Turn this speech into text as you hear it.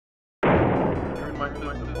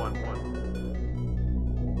selected 1.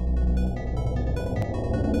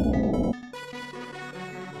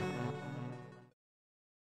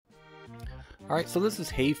 Alright, so this is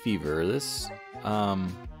Hayfever. This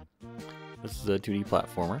is a 2D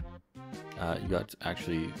platformer. You got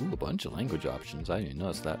actually a bunch of language options. I didn't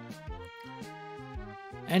notice that.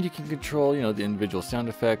 And you can control, the individual sound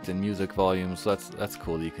effect and music volumes. So that's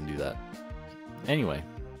cool that you can do that. Anyway,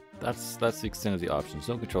 that's the extent of the options.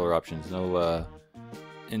 No controller options, no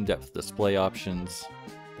in-depth display options.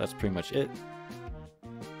 That's pretty much it.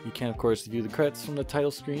 You can, of course, view the credits from the title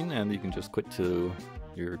screen, and you can just quit to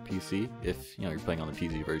your PC if you're playing on the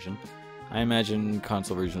PC version. I imagine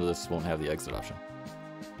console version of this won't have the exit option.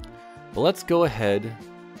 But let's go ahead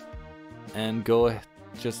and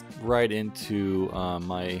just right into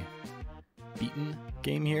my beaten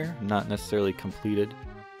game here, not necessarily completed.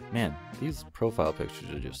 Man, these profile pictures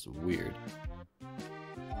are just weird.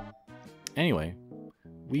 Anyway,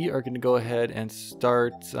 we are going to go ahead and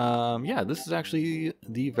start. Yeah, this is actually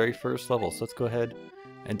the very first level, so let's go ahead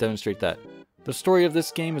and demonstrate that. The story of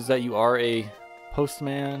this game is that you are a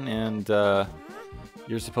postman, and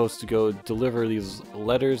you're supposed to go deliver these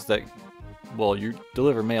letters that, well, you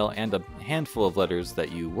deliver mail, and a handful of letters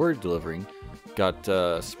that you were delivering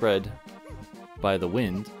got spread by the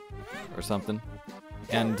wind or something.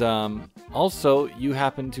 And also, you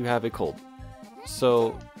happen to have a cold.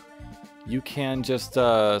 So you can just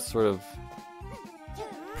sort of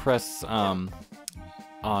press on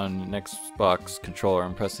an Xbox controller.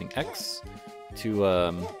 I'm pressing X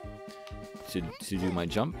to do my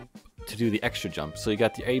jump, to do the extra jump. So you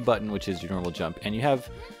got the A button, which is your normal jump, and you have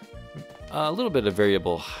a little bit of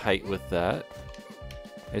variable height with that.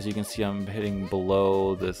 As you can see, I'm hitting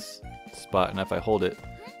below this spot, and if I hold it,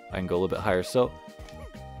 I can go a little bit higher. So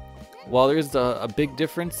while there is a big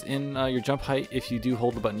difference in your jump height, if you do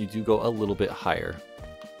hold the button, you do go a little bit higher.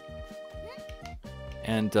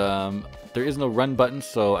 And there is no run button,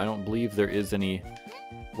 so I don't believe there is any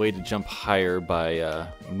way to jump higher by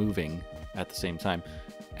moving at the same time.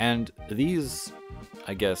 And these,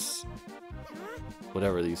 I guess,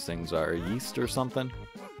 whatever these things are, yeast or something,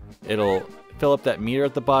 it'll fill up that meter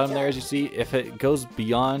at the bottom there, as you see. If it goes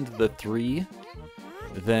beyond the 3,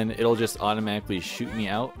 then it'll just automatically shoot me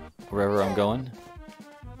out wherever I'm going.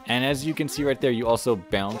 And as you can see right there, you also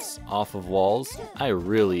bounce off of walls.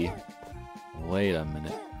 Wait a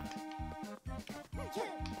minute.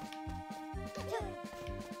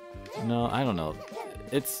 No, I don't know.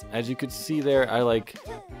 It's, as you could see there, I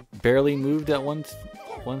barely moved at one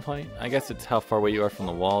point. I guess it's how far away you are from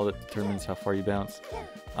the wall that determines how far you bounce.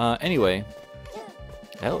 Anyway,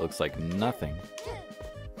 that looks like nothing.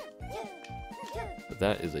 But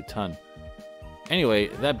that is a ton. Anyway,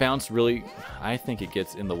 that bounce really, I think it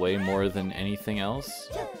gets in the way more than anything else.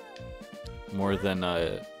 More than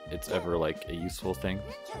it's ever a useful thing.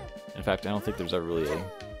 In fact, I don't think there's ever really a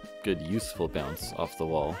good useful bounce off the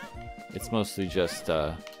wall. It's mostly just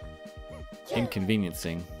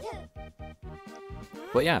inconveniencing.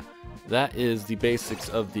 But yeah, that is the basics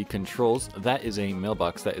of the controls. That is a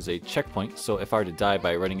mailbox. That is a checkpoint. So if I were to die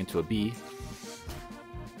by running into a bee,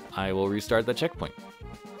 I will restart that checkpoint.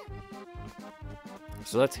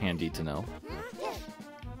 So that's handy to know.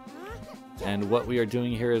 And what we are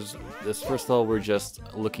doing here is, this first level, we're just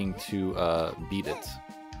looking to beat it.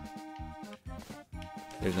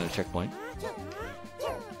 There's another checkpoint.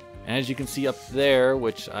 And as you can see up there,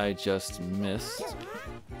 which I just missed,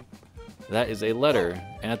 that is a letter.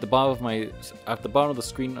 And at the bottom of the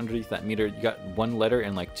screen underneath that meter, you got 1 letter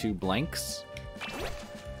and 2 blanks.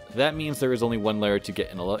 That means there is only 1 letter to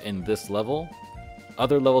get in this level.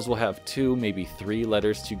 Other levels will have 2, maybe 3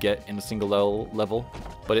 letters to get in a single level,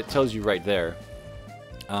 but it tells you right there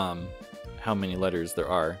how many letters there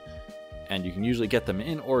are, and you can usually get them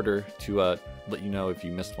in order to let you know if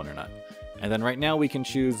you missed one or not. And then right now we can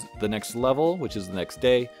choose the next level, which is the next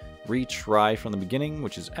day, retry from the beginning,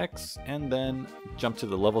 which is X, and then jump to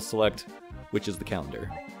the level select, which is the calendar.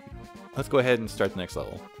 Let's go ahead and start the next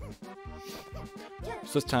level.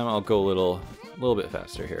 So this time I'll go a little bit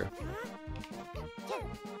faster here.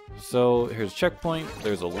 So here's a checkpoint,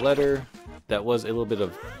 there's a letter. That was a little bit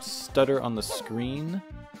of stutter on the screen.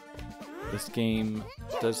 This game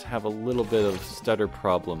does have a little bit of stutter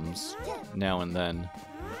problems now and then.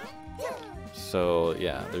 So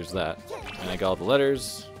yeah, there's that. And I got all the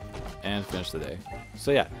letters and finished the day.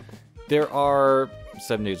 So yeah, there are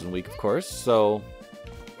 7 days in a week, of course. So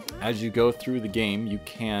as you go through the game, you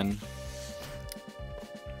can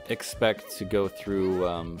expect to go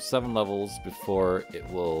through 7 levels before it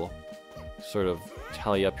will sort of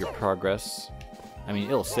tally up your progress. I mean,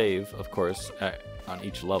 it'll save, of course, on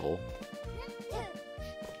each level.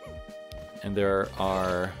 and there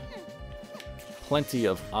are plenty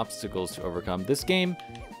of obstacles to overcome. This game,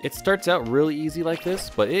 it starts out really easy like this,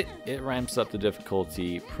 but it ramps up the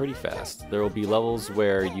difficulty pretty fast. There will be levels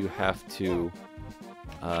where you have to,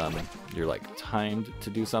 you're like timed to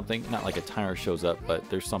do something. Not like a timer shows up, but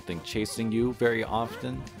there's something chasing you very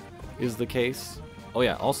often is the case. Oh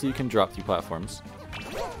yeah, also you can drop through platforms,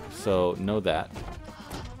 so know that.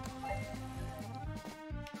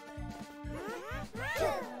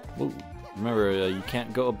 Ooh. Remember, you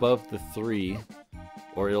can't go above the 3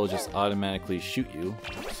 or it'll just automatically shoot you,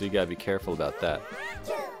 so you gotta be careful about that.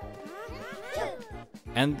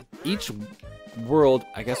 And each world,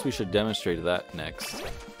 I guess we should demonstrate that next.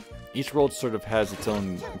 Each world sort of has its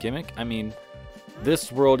own gimmick. I mean,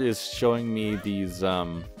 this world is showing me these, I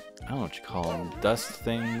don't know what you call them, dust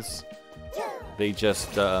things. They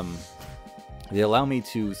just, they allow me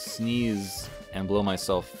to sneeze and blow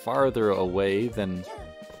myself farther away than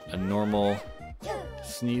a normal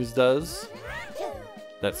sneeze does.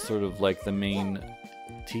 That's sort of like the main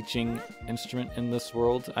teaching instrument in this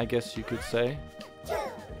world, I guess you could say.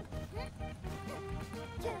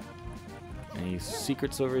 Any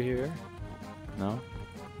secrets over here? No?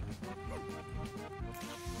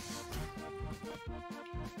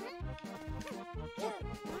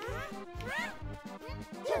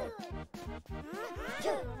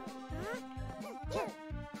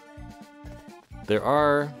 There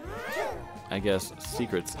are, I guess,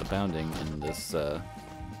 secrets abounding in this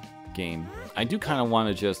game. I do kind of want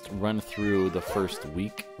to just run through the first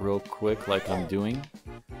week real quick like I'm doing.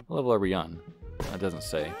 What level are we on? That doesn't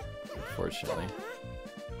say, unfortunately.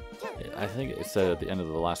 I think it said at the end of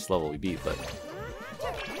the last level we beat, but...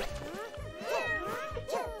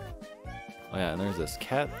 Oh yeah, and there's this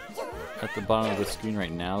cat at the bottom of the screen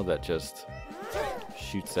right now that just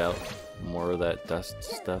shoots out more of that dust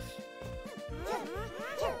stuff.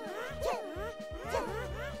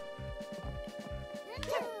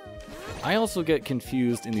 I also get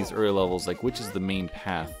confused in these early levels, like which is the main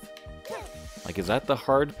path. Like, is that the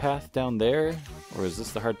hard path down there? Or is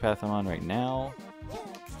this the hard path I'm on right now?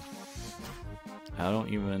 I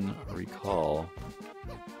don't even recall.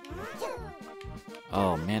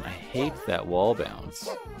 Oh man, I hate that wall bounce.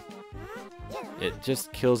 It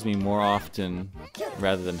just kills me more often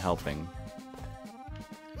rather than helping.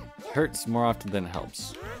 Hurts more often than it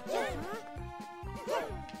helps.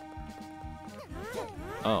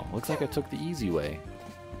 Oh, looks like I took the easy way.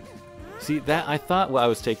 See, that I thought I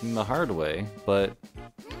was taking the hard way, but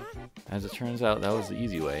as it turns out, that was the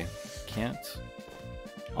easy way. Can't.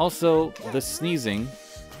 Also, the sneezing,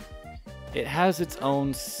 it has its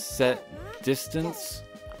own set distance.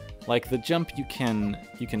 Like the jump you can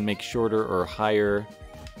make shorter or higher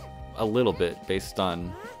a little bit based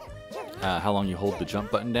on how long you hold the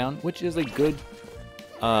jump button down, which is a good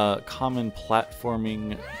common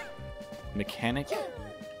platforming mechanic.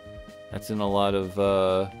 That's in a lot of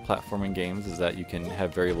platforming games, is that you can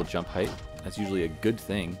have variable jump height. That's usually a good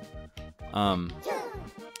thing.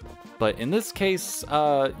 But in this case,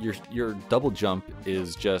 your double jump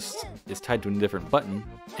is tied to a different button,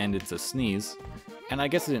 and it's a sneeze. And I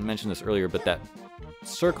guess I didn't mention this earlier, but that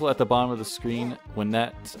circle at the bottom of the screen, when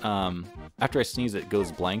that after I sneeze, it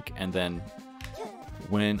goes blank, and then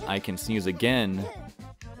when I can sneeze again,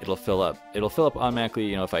 it'll fill up. It'll fill up automatically,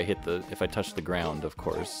 you know, if I touch the ground, of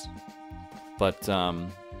course. But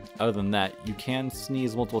other than that, you can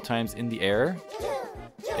sneeze multiple times in the air.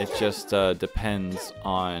 It just depends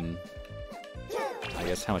on, I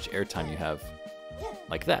guess, how much airtime you have.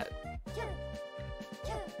 Like that.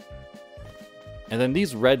 And then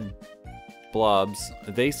these red blobs,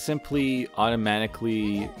 they simply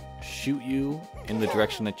automatically shoot you in the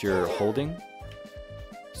direction that you're holding.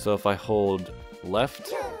 So if I hold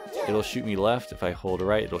left, it'll shoot me left. If I hold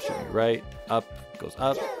right, it'll shoot me right. Up, goes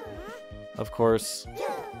up, of course.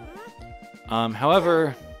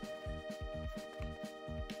 However,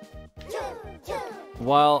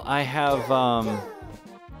 while I have,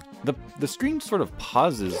 the screen sort of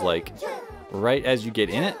pauses, like, right as you get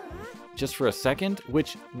in it, just for a second,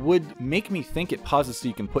 which would make me think it pauses so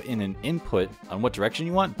you can put in an input on what direction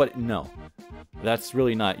you want, but no. That's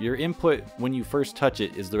really not. Your input, when you first touch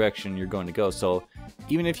it, is the direction you're going to go. So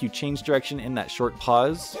even if you change direction in that short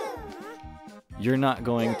pause, you're not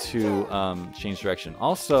going to change direction.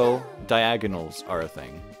 Also, diagonals are a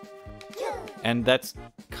thing. And that's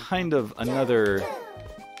kind of another,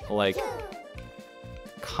 like,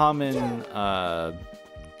 common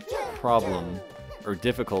problem or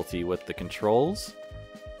difficulty with the controls,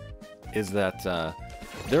 is that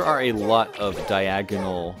there are a lot of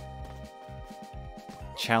diagonal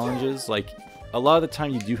challenges. Like, a lot of the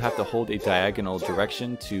time you do have to hold a diagonal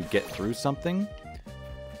direction to get through something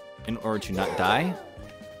in order to not die.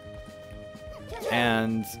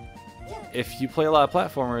 And if you play a lot of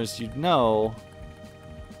platformers, you'd know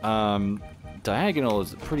diagonal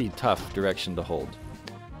is a pretty tough direction to hold.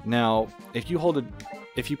 Now, if you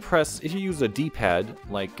use a D-pad,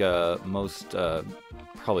 like most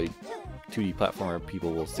probably 2D platformer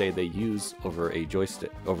people will say they use over a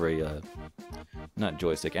joystick, not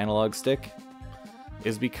joystick, analog stick,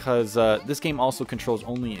 is because this game also controls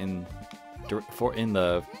only in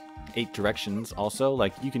the 8 directions. Also,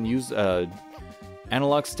 like you can use a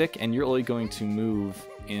analog stick, and you're only going to move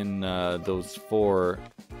in those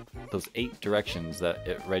 8 directions that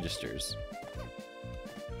it registers.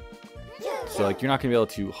 So like you're not going to be able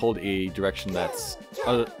to hold a direction that's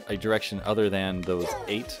a direction other than those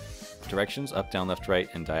 8 directions, up, down, left, right,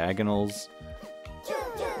 and diagonals.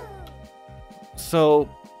 So,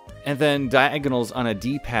 and then diagonals on a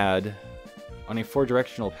D-pad, on a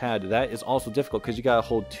 4-directional pad, that is also difficult because you gotta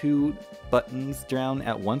hold 2 buttons down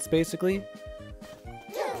at once, basically.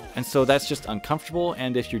 And so that's just uncomfortable,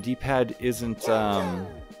 and if your D-pad isn't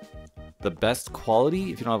the best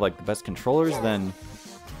quality, if you don't have like the best controllers, then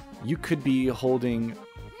you could be holding,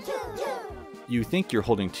 you think you're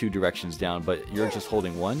holding 2 directions down, but you're just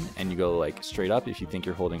holding 1, and you go like straight up if you think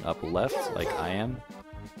you're holding up left, like I am.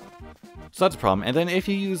 So that's a problem. And then if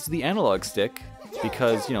you use the analog stick,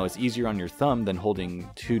 because, you know, it's easier on your thumb than holding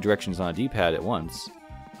 2 directions on a D-pad at once,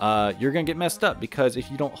 you're gonna get messed up, because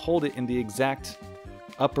if you don't hold it in the exact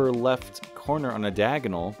upper left corner on a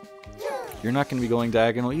diagonal, you're not gonna be going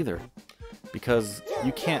diagonal either, because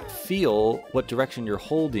you can't feel what direction you're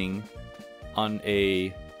holding on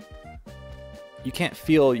a... You can't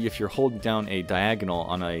feel if you're holding down a diagonal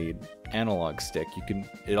on a analog stick. You can...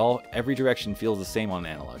 Every direction feels the same on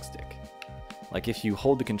an analog stick. Like if you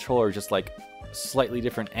hold the controller just like slightly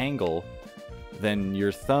different angle, then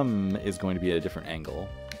your thumb is going to be at a different angle.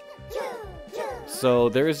 So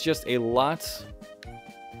there is just a lot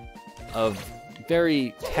of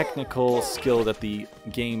very technical skill that the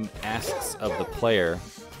game asks of the player.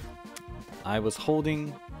 I was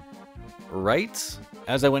holding right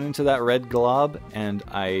as I went into that red glob, and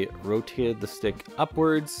I rotated the stick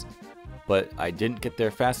upwards, but I didn't get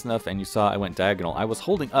there fast enough, and you saw I went diagonal. I was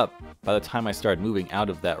holding up by the time I started moving out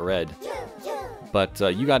of that red, but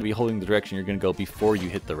you got to be holding the direction you're going to go before you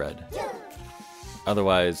hit the red.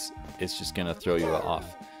 Otherwise, it's just going to throw you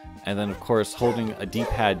off. And then, of course, holding a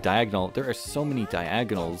D-pad diagonal, there are so many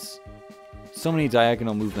diagonals, so many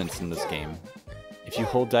diagonal movements in this game. If you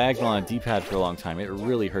hold diagonal on a D-pad for a long time, it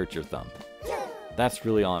really hurts your thumb. That's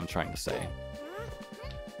really all I'm trying to say.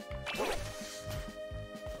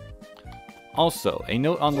 Also, a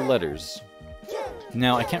note on the letters.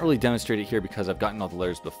 Now, I can't really demonstrate it here because I've gotten all the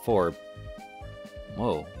letters before.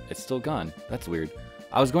 Whoa, it's still gone. That's weird.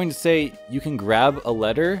 I was going to say, you can grab a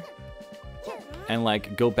letter and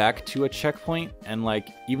like go back to a checkpoint, and like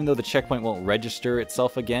even though the checkpoint won't register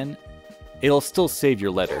itself again, it'll still save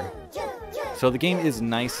your letter. So the game is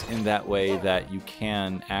nice in that way that you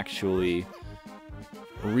can actually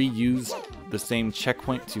reuse the same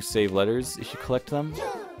checkpoint to save letters if you collect them.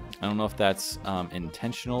 I don't know if that's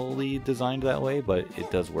intentionally designed that way, but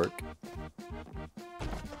it does work.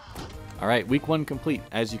 Alright, week 1 complete.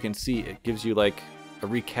 As you can see, it gives you like a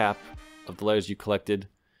recap of the letters you collected,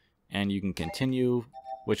 and you can continue,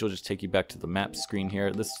 which will just take you back to the map screen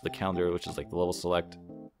here. This is the calendar, which is like the level select.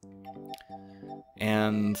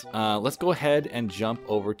 And let's go ahead and jump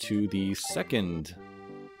over to the second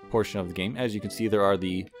portion of the game. As you can see, there are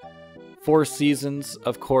the 4 seasons,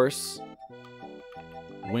 of course.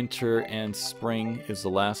 Winter and spring is the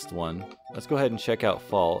last one. Let's go ahead and check out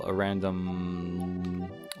fall. A random...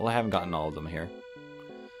 Well, I haven't gotten all of them here.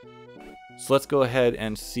 So let's go ahead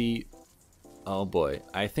and see... Oh boy,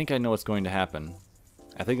 I think I know what's going to happen.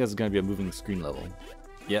 I think this is going to be a moving screen level.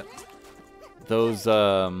 Yep. Those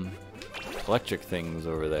electric things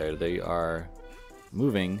over there, they are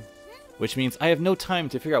moving, which means I have no time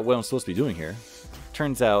to figure out what I'm supposed to be doing here.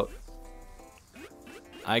 Turns out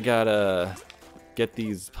I gotta get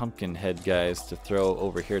these pumpkin head guys to throw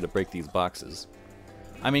over here to break these boxes.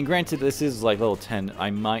 I mean, granted, this is like level 10.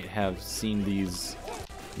 I might have seen these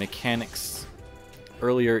mechanics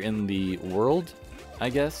earlier in the world, I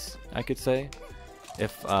guess I could say,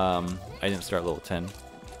 if I didn't start level 10.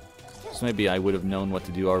 So maybe I would have known what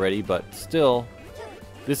to do already, but still,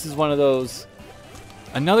 this is one of those...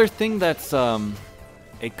 Another thing that's a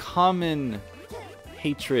common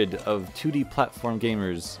hatred of 2D platform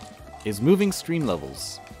gamers is moving screen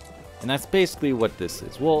levels. And that's basically what this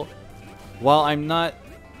is. Well, while I'm not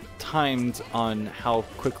timed on how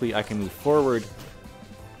quickly I can move forward,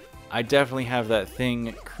 I definitely have that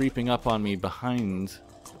thing creeping up on me behind,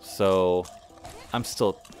 so I'm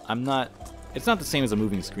not, it's not the same as a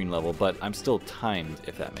moving screen level, but I'm still timed,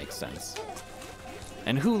 if that makes sense.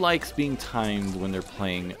 And who likes being timed when they're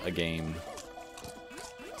playing a game?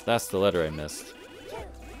 That's the letter I missed.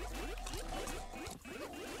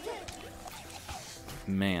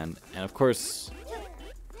 Man, and of course,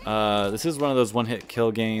 this is one of those one-hit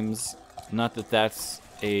kill games. Not that that's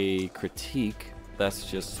a critique, that's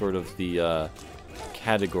just sort of the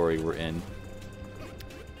category we're in.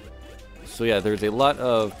 So yeah, there's a lot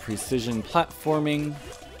of precision platforming.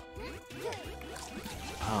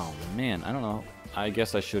 Oh man, I don't know. I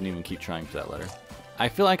guess I shouldn't even keep trying for that letter. I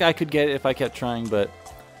feel like I could get it if I kept trying, but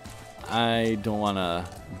I don't want to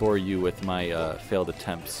bore you with my failed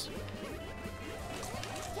attempts.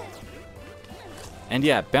 And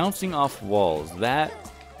yeah, bouncing off walls, that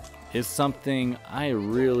is something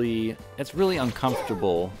it's really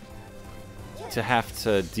uncomfortable to have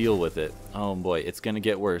to deal with it. Oh boy, it's gonna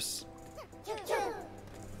get worse.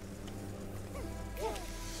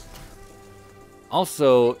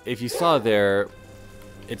 Also, if you saw there,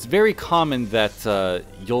 it's very common that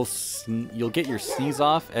you'll get your sneeze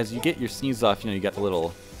off. As you get your sneeze off, you know, you got a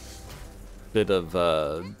little bit of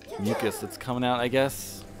mucus that's coming out, I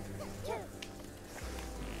guess.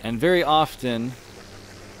 And very often,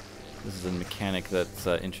 this is a mechanic that's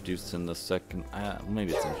introduced in the second,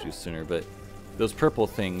 maybe it's introduced sooner, but those purple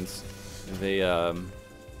things, they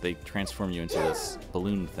transform you into this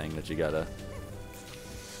balloon thing that you gotta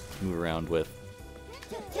move around with.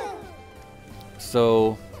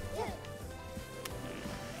 So,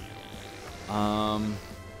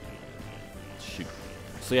 shoot.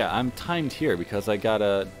 So yeah, I'm timed here because I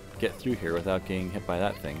gotta get through here without getting hit by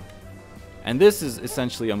that thing. And this is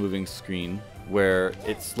essentially a moving screen where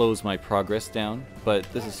it slows my progress down,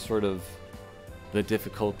 but this is sort of the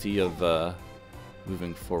difficulty of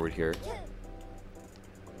moving forward here.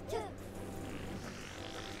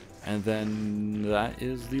 And then that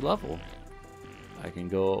is the level. I can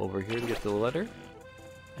go over here to get the letter,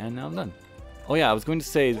 and now I'm done. Oh yeah, I was going to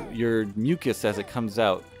say, your mucus as it comes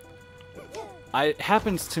out, it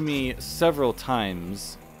happens to me several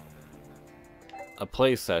times a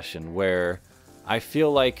play session where I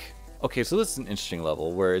feel like, okay, so this is an interesting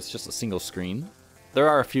level where it's just a single screen. There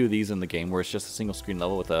are a few of these in the game where it's just a single screen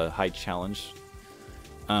level with a high challenge.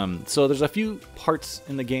 So there's a few parts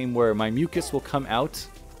in the game where my mucus will come out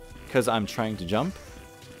because I'm trying to jump,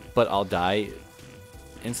 but I'll die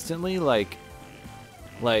instantly, oh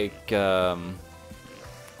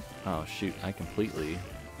shoot, I completely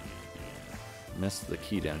missed the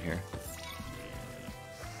key down here.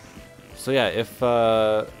 So yeah, if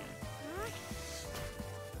the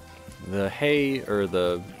hay, or I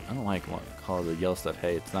don't like what to call the yellow stuff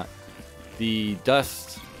hay, it's not, the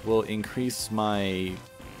dust will increase my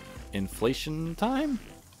inflation time?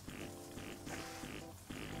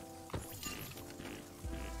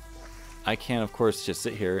 I can of course just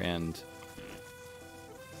sit here and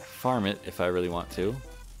farm it if I really want to,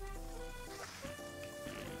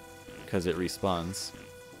 because it respawns.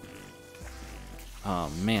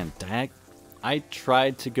 Oh man, I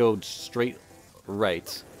tried to go straight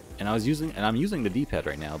right, and I'm using the D-pad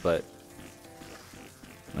right now, but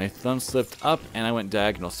my thumb slipped up and I went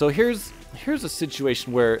diagonal. So here's a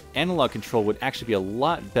situation where analog control would actually be a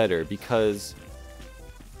lot better because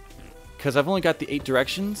I've only got the 8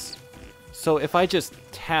 directions. So if I just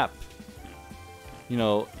tap, you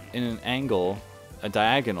know, in an angle, a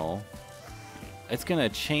diagonal, it's gonna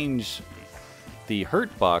change the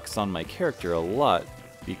hurt box on my character a lot,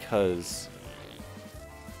 because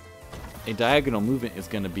a diagonal movement is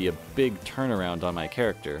going to be a big turnaround on my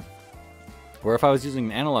character. Where if I was using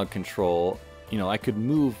an analog control, you know, I could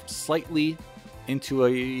move slightly into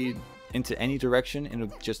any direction and it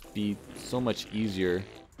would just be so much easier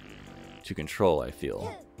to control, I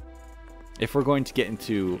feel. If we're going to get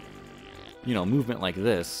into, you know, movement like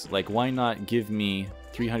this, like why not give me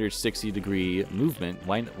 360-degree movement?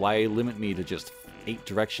 Why limit me to just 8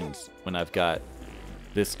 directions when I've got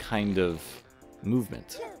this kind of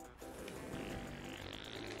movement?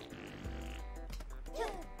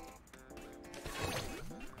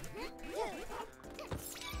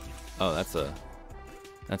 Oh, that's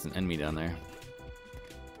an enemy down there.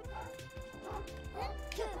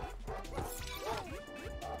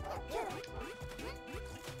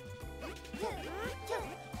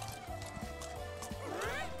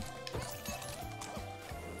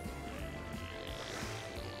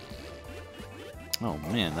 Oh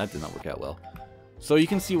man, that did not work out well. So you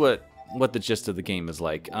can see what what the gist of the game is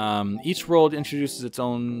like. Each world introduces its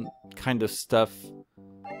own kind of stuff.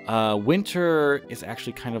 Winter is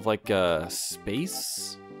actually kind of like a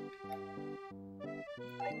space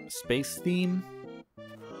theme.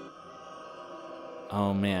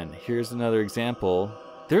 Oh man, here's another example.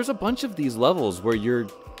 There's a bunch of these levels where you're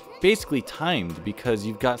basically timed because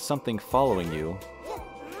you've got something following you.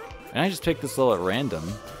 And I just picked this level at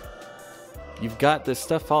random. You've got this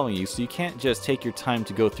stuff following you, so you can't just take your time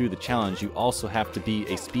to go through the challenge. You also have to be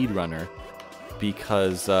a speedrunner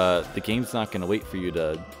because the game's not going to wait for you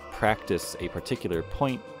to practice a particular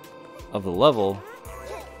point of the level.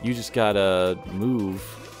 You just gotta move,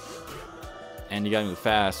 and you gotta move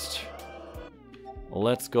fast.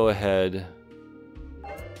 Let's go ahead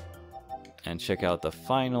and check out the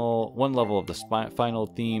final one level of the final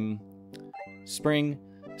theme. Spring.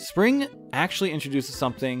 Spring actually introduces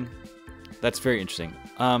something that's very interesting.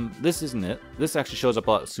 This isn't it. This actually shows up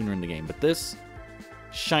a lot sooner in the game, but this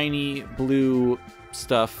shiny blue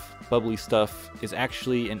stuff, bubbly stuff, is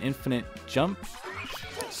actually an infinite jump.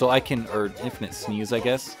 So I can, or infinite sneeze, I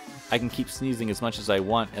guess. I can keep sneezing as much as I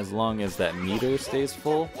want as long as that meter stays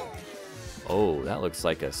full. Oh, that looks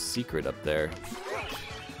like a secret up there.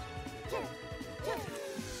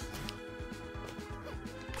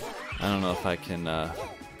 I don't know if I can,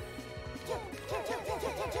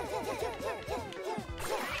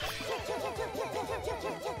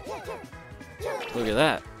 Look at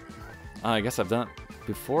that. I guess I've done it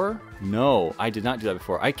before? No, I did not do that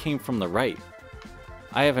before. I came from the right.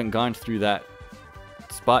 I haven't gone through that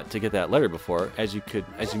spot to get that letter before. As you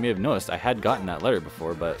may have noticed, I had gotten that letter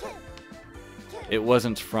before, but it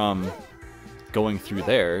wasn't from going through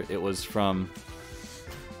there. It was from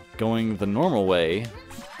going the normal way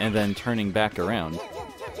and then turning back around.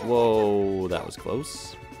 Whoa, that was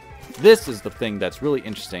close. This is the thing that's really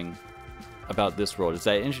interesting about this world, is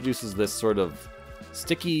that it introduces this sort of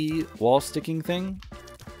sticky wall sticking thing.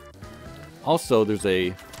 Also, there's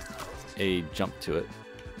a jump to it.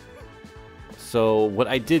 So what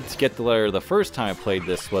I did to get the letter the first time I played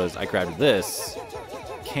this was I grabbed this,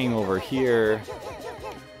 came over here,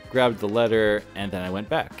 grabbed the letter, and then I went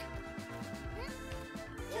back.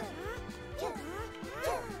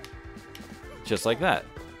 Just like that.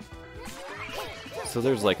 So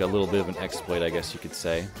there's like a little bit of an exploit, I guess you could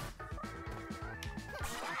say.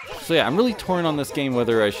 So yeah, I'm really torn on this game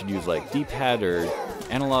whether I should use like D-pad or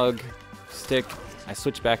analog stick. I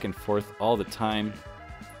switch back and forth all the time.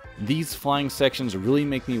 These flying sections really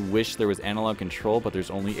make me wish there was analog control, but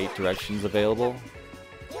there's only 8 directions available.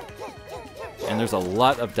 And there's a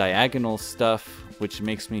lot of diagonal stuff, which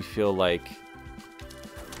makes me feel like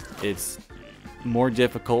it's more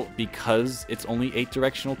difficult because it's only 8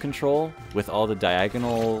 directional control with all the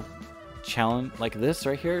diagonal challenge like this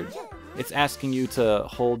right here. It's asking you to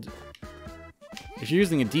hold, if you're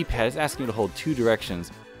using a D-pad, it's asking you to hold 2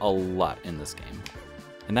 directions a lot in this game.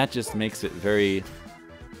 And that just makes it very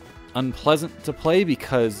unpleasant to play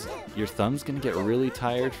because your thumb's gonna get really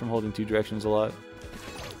tired from holding 2 directions a lot.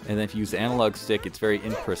 And then if you use the analog stick, it's very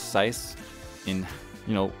imprecise in,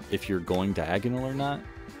 you know, if you're going diagonal or not.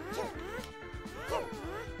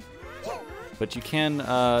 But you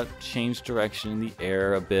can change direction in the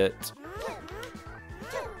air a bit.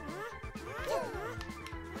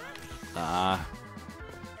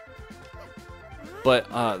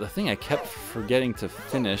 But the thing I kept forgetting to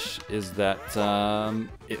finish is that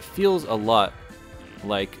it feels a lot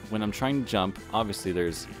like when I'm trying to jump. Obviously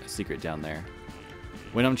there's a secret down there.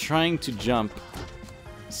 When I'm trying to jump,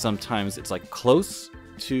 sometimes it's like close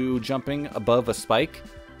to jumping above a spike,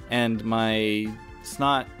 and my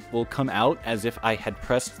snot will come out as if I had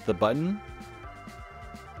pressed the button,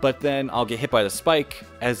 but then I'll get hit by the spike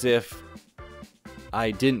as if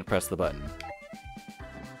I didn't press the button.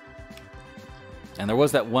 And there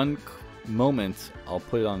was that one moment, I'll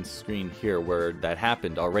put it on screen here, where that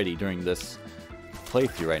happened already during this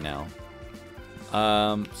playthrough right now.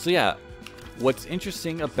 So yeah, what's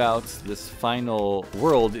interesting about this final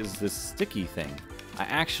world is this sticky thing. I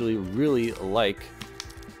actually really like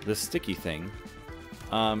the sticky thing.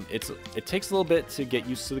 It takes a little bit to get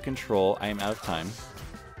used to the control. I am out of time,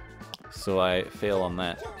 so I fail on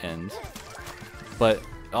that end. But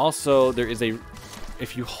also, there is a,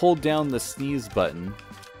 if you hold down the sneeze button,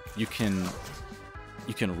 you can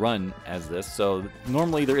run as this. So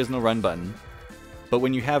normally there is no run button, but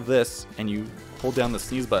when you have this and you hold down the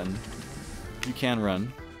sneeze button, you can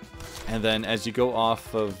run. And then as you go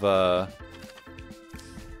off of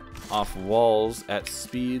off walls at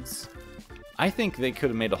speeds, I think they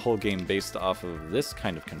could have made a whole game based off of this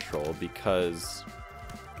kind of control, because,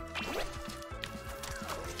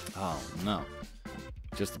 oh no,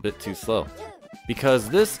 just a bit too slow. Because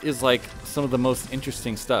this is like some of the most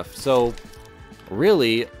interesting stuff. So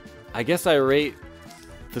really, I guess I rate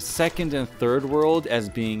the second and third world as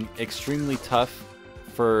being extremely tough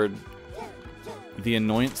for the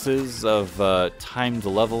annoyances of timed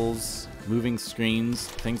levels, moving screens,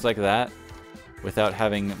 things like that, without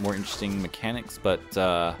having more interesting mechanics. But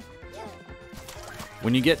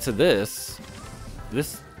when you get to this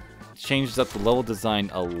changes up the level design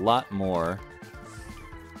a lot more.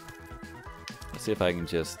 Let's see if I can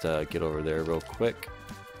just get over there real quick.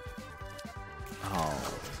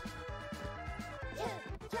 Oh.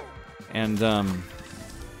 And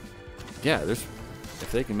yeah,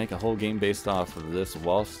 if they can make a whole game based off of this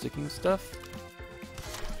wall sticking stuff,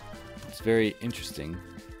 it's very interesting.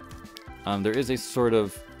 There is a sort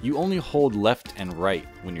of, you only hold left and right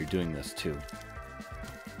when you're doing this too.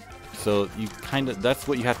 So you kind of, that's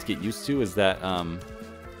what you have to get used to, is that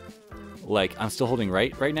like I'm still holding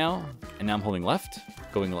right now, and now I'm holding left,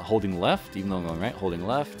 holding left, even though I'm going right, holding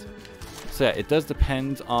left. So yeah, it does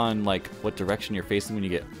depend on like what direction you're facing when you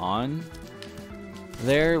get on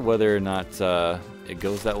there, whether or not it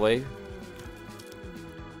goes that way.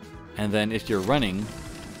 And then if you're running,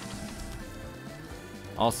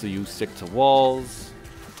 also you stick to walls.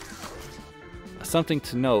 Something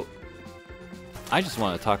to note, I just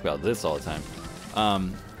want to talk about this all the time.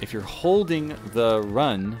 If you're holding the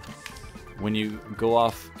run when you go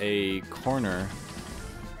off a corner,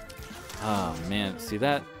 oh man, see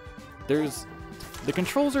that? The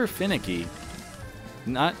controls are finicky.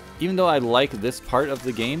 Even though I like this part of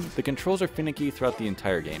the game, the controls are finicky throughout the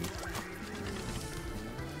entire game.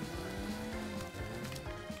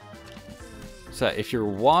 So if you're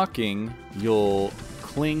walking, you'll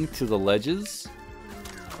cling to the ledges,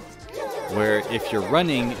 where if you're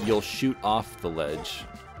running, you'll shoot off the ledge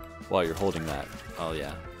while you're holding that. Oh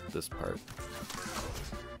yeah, this part.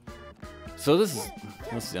 So this is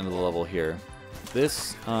the end of the level here.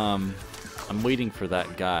 This, I'm waiting for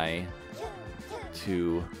that guy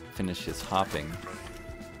to finish his hopping.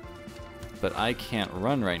 But I can't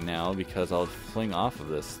run right now because I'll fling off of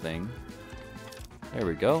this thing. There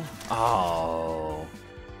we go. Oh.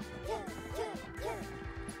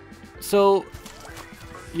 So,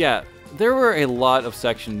 yeah, there were a lot of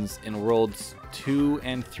sections in Worlds 2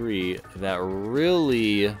 and 3 that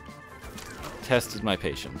really tested my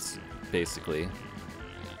patience, basically.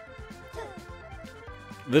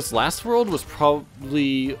 This last world was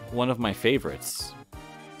probably one of my favorites.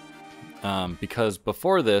 Because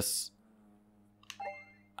before this,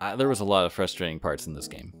 there was a lot of frustrating parts in this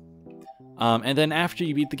game. And then after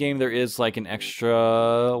you beat the game, there is like an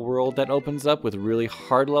extra world that opens up with really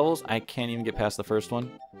hard levels. I can't even get past the first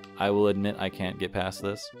one. I will admit I can't get past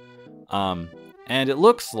this. And it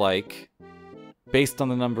looks like, based on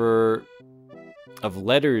the number of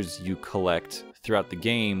letters you collect throughout the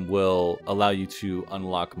game, will allow you to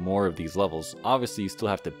unlock more of these levels. Obviously, you still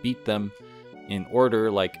have to beat them in order.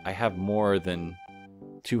 Like, I have more than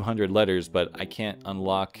 200 letters, but I can't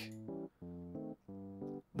unlock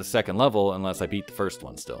the second level unless I beat the first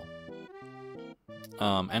one still.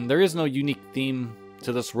 And there is no unique theme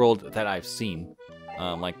to this world that I've seen.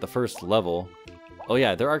 Like the first level. Oh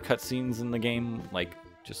yeah, there are cutscenes in the game, like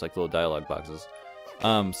just like little dialogue boxes.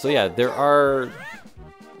 So yeah, there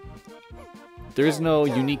is no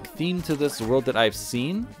unique theme to this world that I've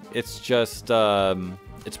seen. It's just,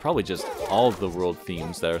 it's probably just all of the world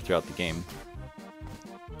themes that are throughout the game.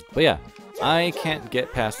 But yeah, I can't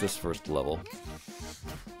get past this first level.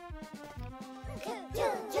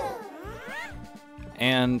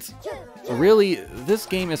 And really, this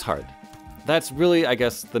game is hard. That's really, I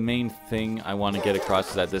guess, the main thing I want to get across,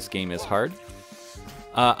 is that this game is hard.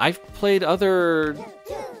 I've played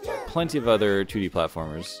plenty of other 2D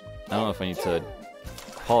platformers. I don't know if I need to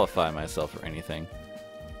qualify myself or anything.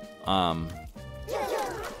 But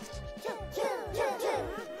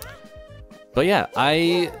yeah,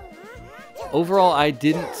 overall, I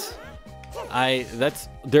didn't.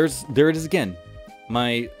 There it is again.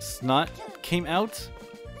 My snot came out.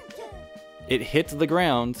 It hit the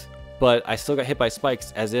ground, but I still got hit by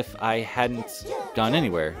spikes as if I hadn't gone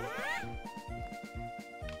anywhere.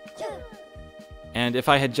 And if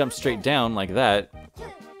I had jumped straight down like that,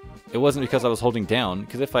 it wasn't because I was holding down,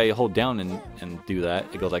 because if I hold down and do that,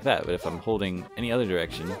 it goes like that. But if I'm holding any other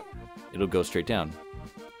direction, it'll go straight down.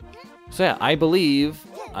 So yeah, I believe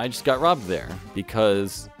I just got robbed there,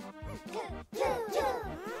 because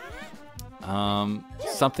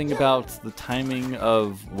something about the timing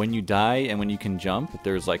of when you die and when you can jump,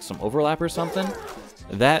 there's like some overlap or something.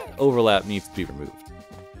 That overlap needs to be removed.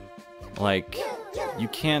 Like, you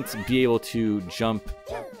can't be able to jump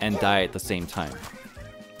and die at the same time.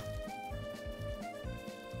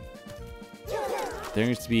 there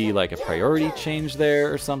needs to be like a priority change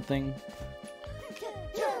there or something.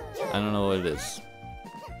 I don't know what it is.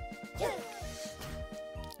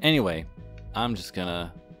 Anyway, I'm just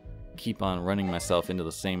gonna keep on running myself into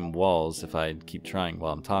the same walls if I keep trying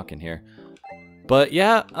while I'm talking here. But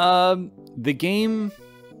yeah, the game,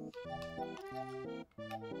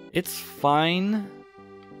 it's fine.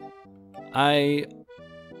 I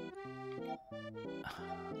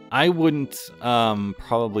wouldn't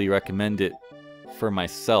probably recommend it for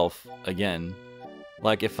myself again.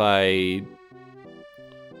 Like if I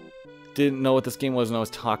didn't know what this game was and I was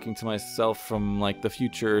talking to myself from like the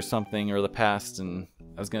future or something, or the past, and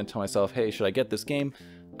I was gonna tell myself, hey, should I get this game?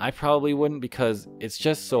 I probably wouldn't, because it's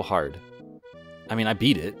just so hard. I mean, I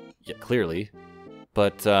beat it, yeah, clearly,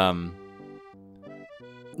 but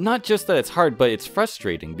not just that it's hard, but it's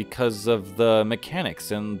frustrating because of the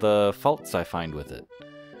mechanics and the faults I find with it.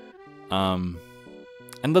 And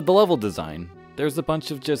the level design. There's a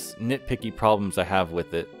bunch of just nitpicky problems I have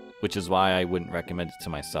with it, which is why I wouldn't recommend it to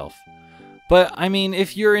myself. But, I mean,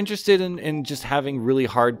 if you're interested in just having really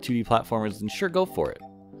hard 2D platformers, then sure, go for it.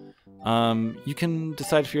 You can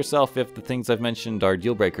decide for yourself if the things I've mentioned are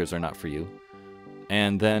deal breakers or not for you.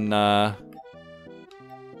 And then,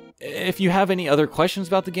 if you have any other questions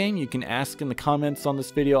about the game, you can ask in the comments on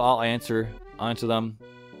this video. I'll answer them.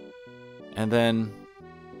 And then,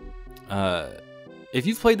 if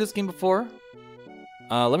you've played this game before,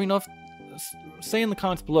 let me know say in the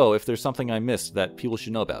comments below if there's something I missed that people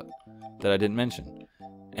should know about that I didn't mention.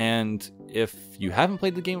 And if you haven't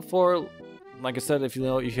played the game before, like I said, if you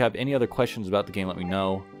have any other questions about the game, let me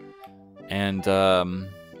know. And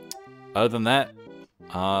other than that,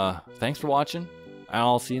 thanks for watching.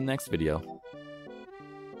 I'll see you in the next video.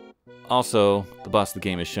 Also, the boss of the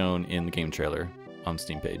game is shown in the game trailer on the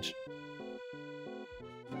Steam page.